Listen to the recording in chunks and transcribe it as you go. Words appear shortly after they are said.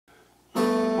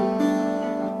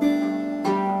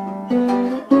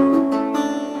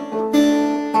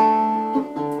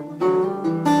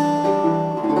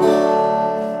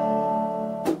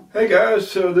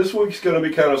guys, so this week's going to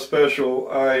be kind of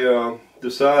special. I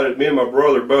decided, me and my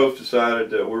brother both decided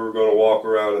that we were going to walk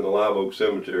around in the Live Oak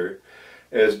Cemetery,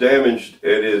 as damaged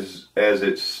it is as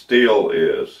it still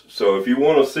is. So if you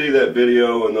want to see that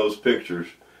video and those pictures,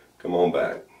 come on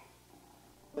back.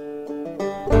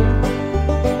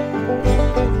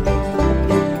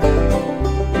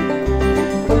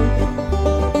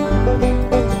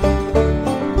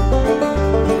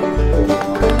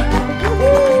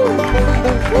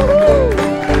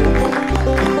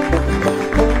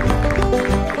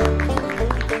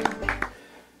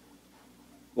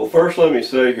 Well, first let me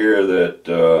say here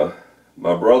that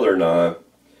my brother and I,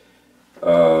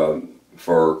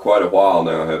 for quite a while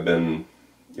now, have been,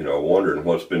 wondering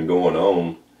what's been going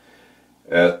on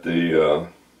at the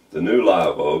new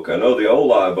Live Oak. I know the old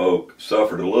Live Oak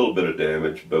suffered a little bit of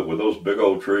damage, but with those big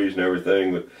old trees and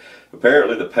everything,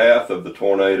 apparently the path of the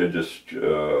tornado just,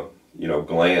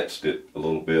 glanced it a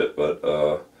little bit.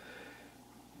 But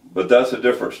that's a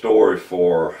different story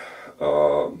for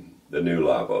the new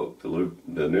Live Oak.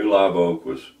 The new Live Oak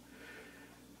was,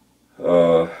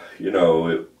 it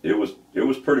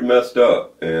was pretty messed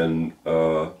up, and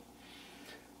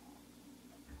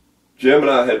Jim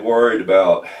and I had worried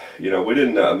about, we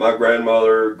didn't, my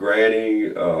grandmother,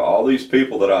 Granny, all these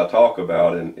people that I talk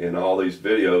about in all these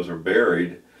videos are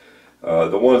buried.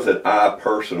 The ones that I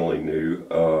personally knew,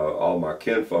 all my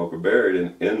kinfolk are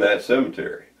buried in that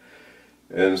cemetery.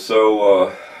 And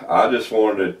so I just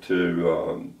wanted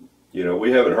to,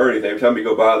 we haven't heard anything. Every time you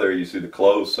go by there, you see the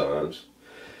closed signs.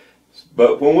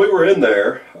 But when we were in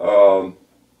there,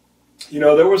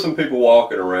 there were some people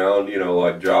walking around,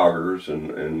 like joggers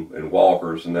and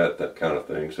walkers and that kind of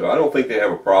thing. So I don't think they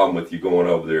have a problem with you going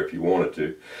over there if you wanted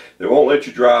to. They won't let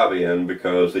you drive in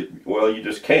because, you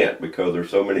just can't, because there's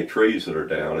so many trees that are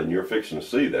down and you're fixing to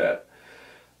see that.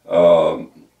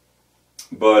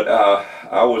 But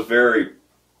I was very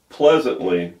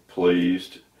pleasantly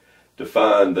pleased to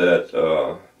find that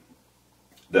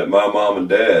that my mom and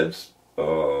dad's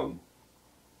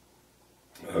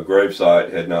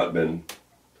gravesite had not been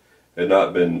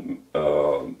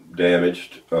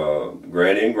damaged.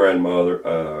 Granny and grandmother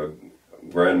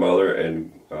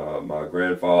and my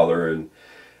grandfather and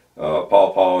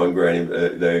Pawpaw and Granny,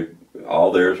 they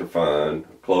all theirs are fine.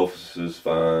 Clovis is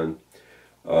fine.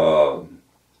 But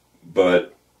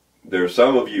there's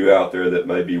some of you out there that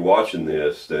may be watching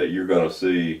this that you're going to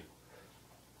see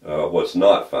what's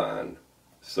not fine.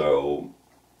 So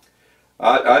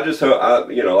I just hope,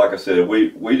 like I said,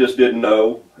 we just didn't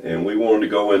know, and we wanted to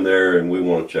go in there and we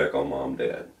want to check on Mom and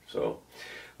Dad. So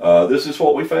this is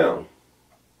what we found.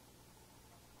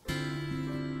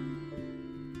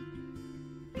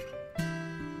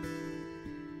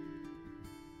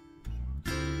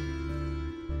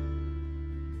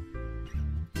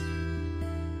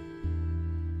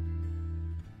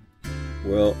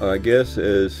 Well, I guess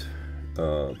as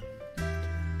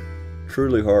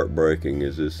truly heartbreaking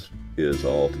as this is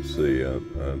all to see, I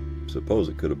suppose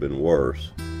it could have been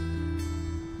worse.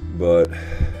 But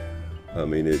I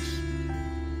mean, it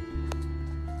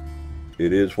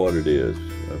is what it is.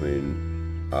 I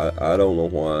mean, I don't know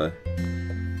why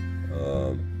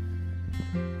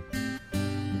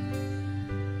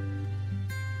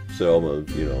Selma,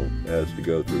 has to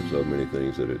go through so many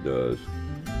things that it does.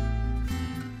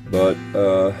 But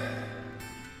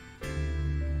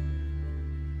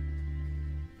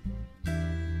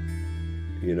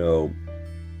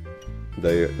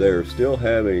they're still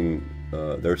having,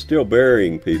 they're still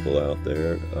burying people out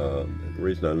there. The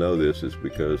reason I know this is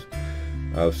because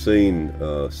I've seen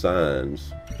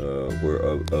signs of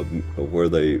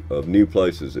new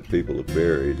places that people have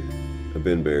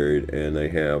been buried, and they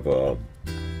have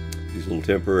these little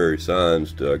temporary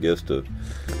signs to, I guess, to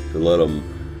let them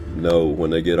know when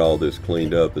they get all this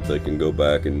cleaned up that they can go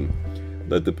back and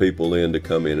let the people in to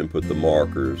come in and put the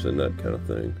markers and that kind of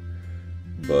thing.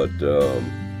 But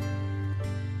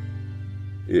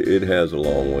it has a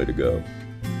long way to go.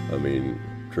 I mean,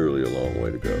 truly a long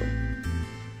way to go.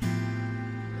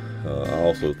 I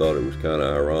also thought it was kind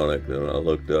of ironic that I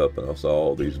looked up and I saw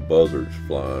all these buzzards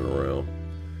flying around.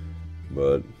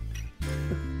 But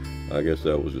I guess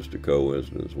that was just a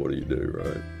coincidence. What do you do,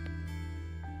 right?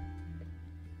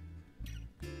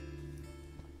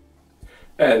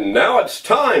 And now it's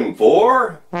time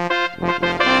for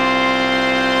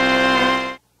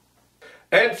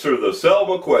Answer the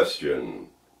Selma Question.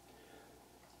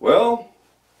 Well,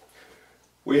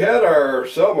 we had our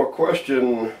Selma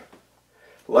question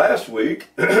last week.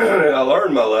 I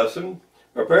learned my lesson.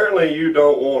 Apparently you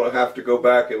don't want to have to go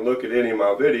back and look at any of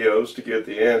my videos to get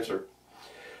the answer.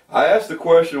 I asked the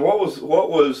question, what was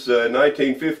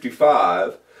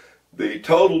 1955 the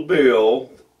total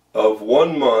bill of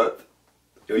 1 month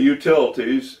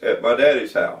utilities at my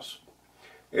daddy's house.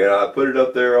 And I put it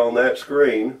up there on that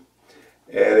screen,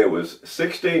 and it was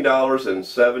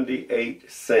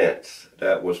 $16.78.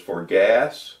 That was for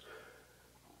gas,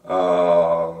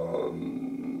 what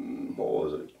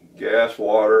was it? Gas,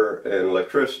 water, and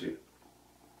electricity.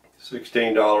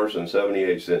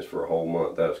 $16.78 for a whole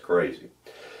month. That's crazy.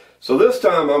 So this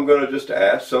time I'm going to just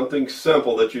ask something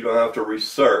simple that you don't have to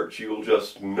research. You'll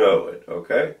just know it,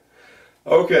 okay?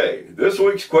 Okay, this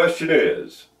week's question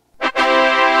is,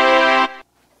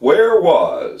 where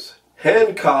was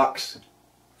Hancock's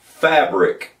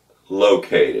fabric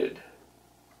located?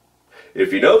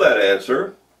 If you know that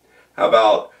answer, how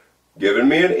about giving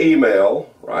me an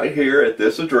email right here at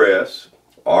this address,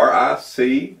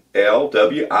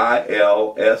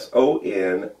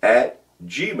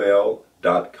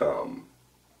 riclwilson@gmail.com.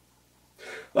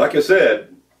 Like I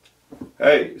said,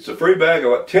 hey, it's a free bag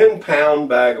of 10-pound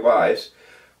bag of ice.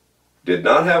 Did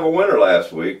not have a winner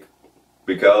last week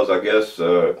because I guess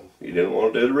you didn't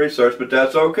want to do the research, but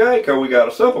that's okay because we got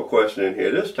a simple question in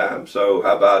here this time. So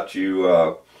how about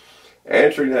you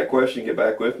answering that question, get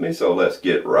back with me. So let's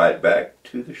get right back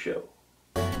to the show.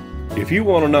 If you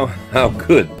want to know how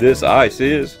good this ice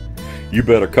is, you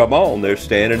better come on. They're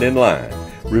standing in line.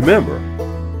 Remember,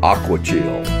 Aqua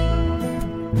Chill.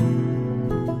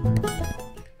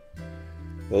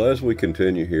 Well, as we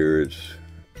continue here, it's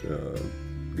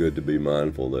good to be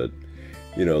mindful that,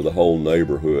 you know, the whole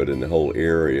neighborhood and the whole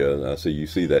area, and you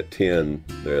see that tin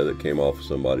there that came off of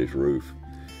somebody's roof.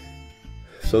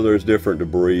 So there's different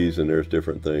debris and there's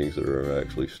different things that are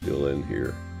actually still in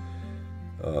here.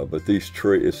 But these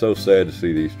trees, it's so sad to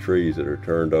see these trees that are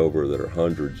turned over that are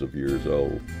hundreds of years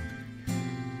old.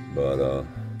 But,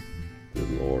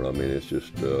 good Lord, I mean, it's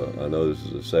just, I know this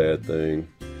is a sad thing.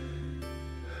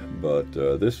 But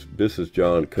this is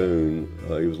John Coon.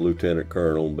 He was Lieutenant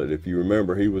Colonel, but if you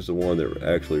remember, he was the one that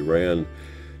actually ran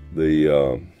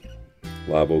the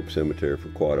Live Oak Cemetery for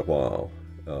quite a while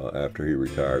after he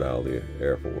retired out of the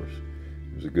Air Force.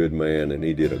 He was a good man, and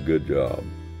he did a good job.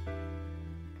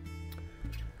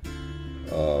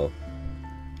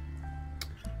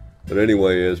 But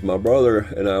anyway, as my brother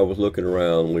and I was looking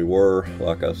around, we were,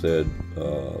 like I said,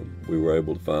 we were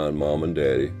able to find Mom and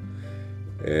Daddy.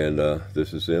 And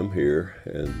this is them here,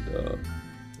 and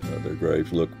their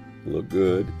graves look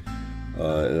good.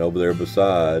 And over there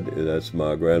beside, that's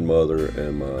my grandmother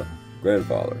and my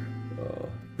grandfather,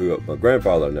 who my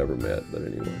grandfather I never met, but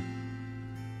anyway.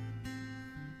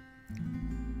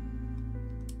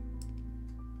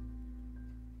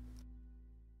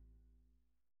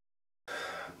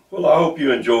 Well, I hope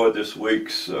you enjoyed this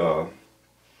week's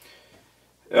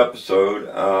episode.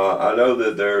 I know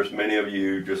that there's many of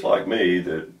you just like me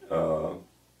that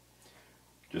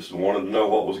just wanted to know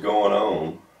what was going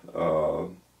on.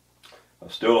 I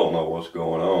still don't know what's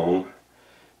going on,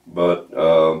 but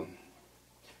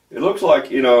it looks like,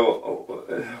 you know,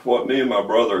 what me and my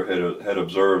brother had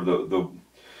observed, the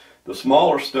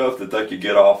smaller stuff that they could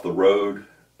get off the road,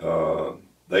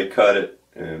 they cut it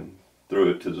and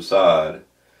threw it to the side.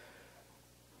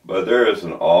 But there is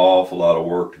an awful lot of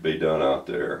work to be done out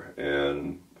there,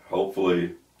 and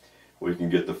hopefully we can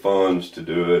get the funds to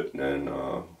do it, and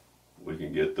we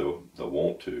can get the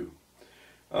want to.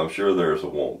 I'm sure there's a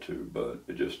want to, but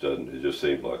it just doesn't. It just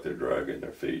seems like they're dragging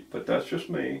their feet. But that's just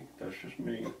me. That's just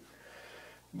me.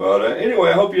 But anyway,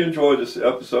 I hope you enjoyed this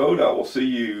episode. I will see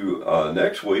you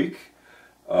next week.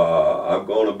 I'm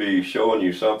going to be showing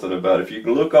you something about, if you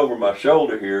can look over my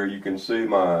shoulder here, you can see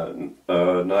my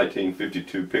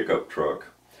 1952 pickup truck.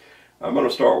 I'm going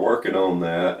to start working on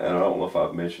that, and I don't know if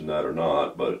I've mentioned that or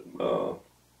not, but the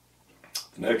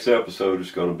next episode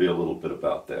is going to be a little bit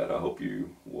about that. I hope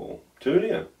you will tune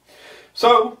in.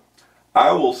 So,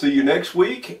 I will see you next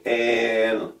week,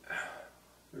 and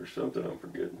there's something I'm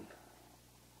forgetting.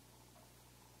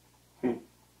 I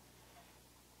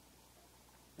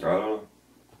don't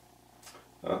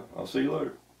know. I'll see you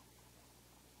later.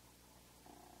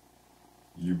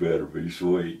 You better be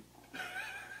sweet.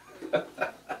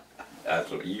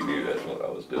 That's what you knew. That's what I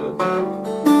was doing.